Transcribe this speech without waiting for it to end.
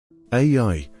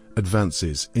AI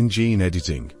advances in gene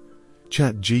editing.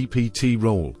 ChatGPT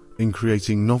role in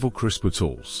creating novel CRISPR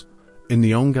tools. In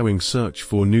the ongoing search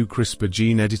for new CRISPR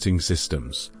gene editing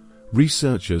systems,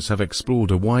 researchers have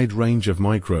explored a wide range of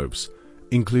microbes,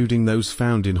 including those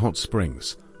found in hot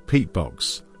springs, peat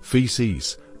bogs,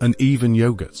 feces, and even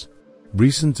yogurt.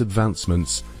 Recent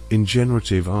advancements in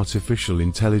generative artificial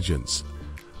intelligence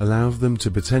allow them to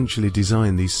potentially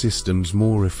design these systems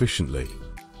more efficiently.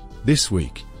 This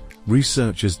week,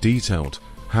 researchers detailed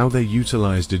how they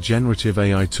utilized a generative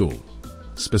AI tool,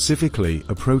 specifically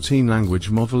a protein language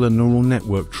model, a neural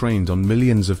network trained on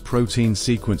millions of protein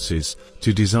sequences,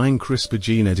 to design CRISPR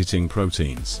gene editing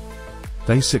proteins.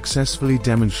 They successfully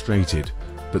demonstrated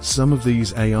that some of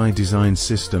these AI-designed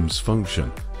systems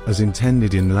function as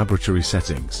intended in laboratory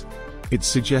settings. It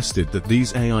suggested that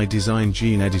these AI-designed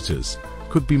gene editors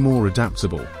could be more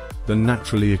adaptable than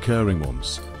naturally occurring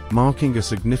ones, marking a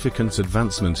significant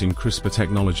advancement in CRISPR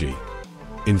technology.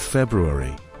 In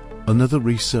February, another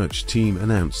research team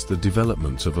announced the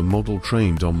development of a model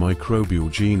trained on microbial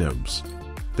genomes.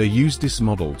 They used this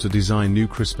model to design new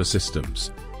CRISPR systems,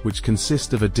 which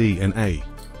consist of a DNA,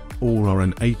 or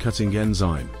RNA cutting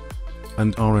enzyme,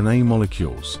 and RNA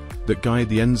molecules that guide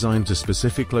the enzyme to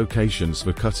specific locations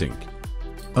for cutting.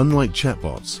 Unlike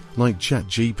chatbots like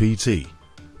ChatGPT,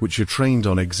 which are trained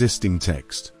on existing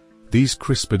text, these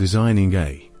CRISPR designing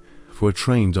AI were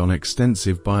trained on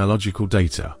extensive biological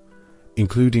data,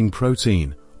 including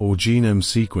protein or genome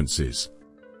sequences.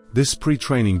 This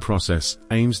pre-training process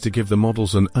aims to give the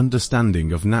models an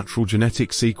understanding of natural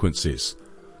genetic sequences,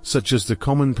 such as the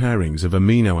common pairings of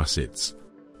amino acids.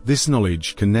 This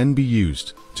knowledge can then be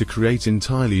used to create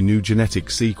entirely new genetic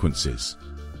sequences.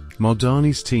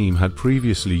 Madani's team had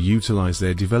previously utilized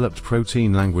their developed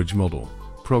protein language model,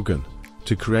 PROGAN,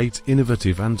 to create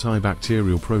innovative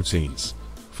antibacterial proteins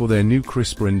for their new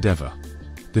CRISPR endeavor.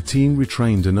 The team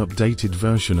retrained an updated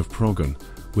version of PROGAN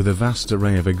with a vast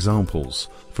array of examples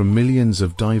from millions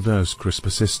of diverse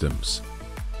CRISPR systems.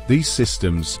 These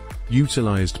systems,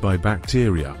 utilized by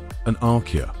bacteria and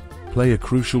archaea, play a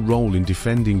crucial role in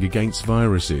defending against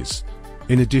viruses,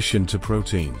 in addition to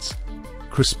proteins.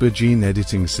 CRISPR gene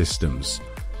editing systems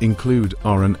include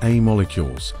RNA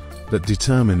molecules that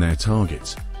determine their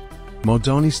target.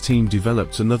 Madani's team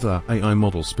developed another AI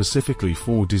model specifically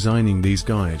for designing these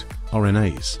guide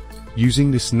RNAs.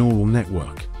 Using this neural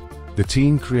network, the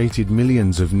team created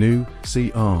millions of new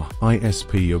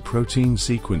CRISPR or protein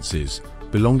sequences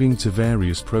belonging to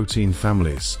various protein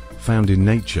families found in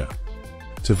nature.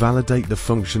 To validate the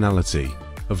functionality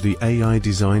of the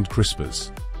AI-designed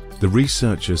CRISPRs, the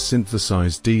researchers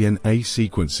synthesized DNA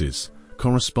sequences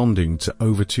corresponding to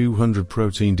over 200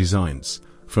 protein designs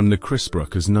from the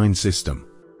CRISPR-Cas9 system.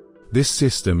 This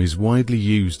system is widely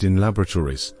used in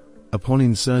laboratories. Upon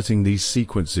inserting these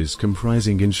sequences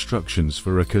comprising instructions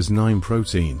for a Cas9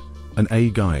 protein, an A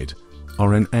guide,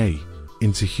 RNA,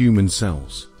 into human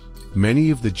cells, many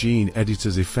of the gene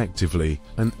editors effectively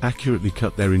and accurately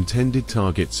cut their intended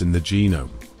targets in the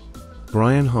genome.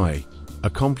 Brian High, a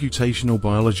computational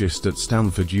biologist at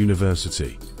Stanford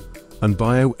University, and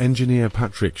bioengineer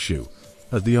Patrick Hsu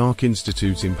at the Arc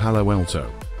Institute in Palo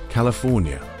Alto,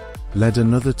 California, led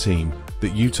another team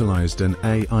that utilized an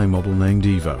AI model named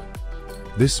EVO.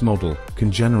 This model can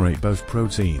generate both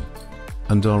protein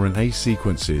and RNA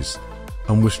sequences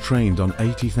and was trained on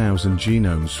 80,000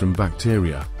 genomes from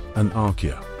bacteria and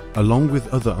archaea, along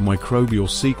with other microbial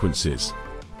sequences,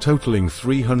 totaling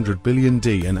 300 billion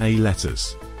DNA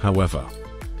letters. However,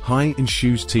 High and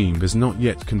Hsu's team has not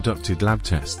yet conducted lab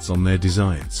tests on their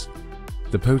designs.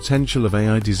 The potential of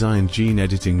AI-designed gene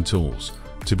editing tools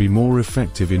to be more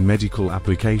effective in medical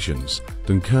applications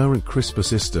than current CRISPR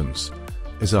systems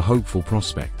is a hopeful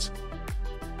prospect.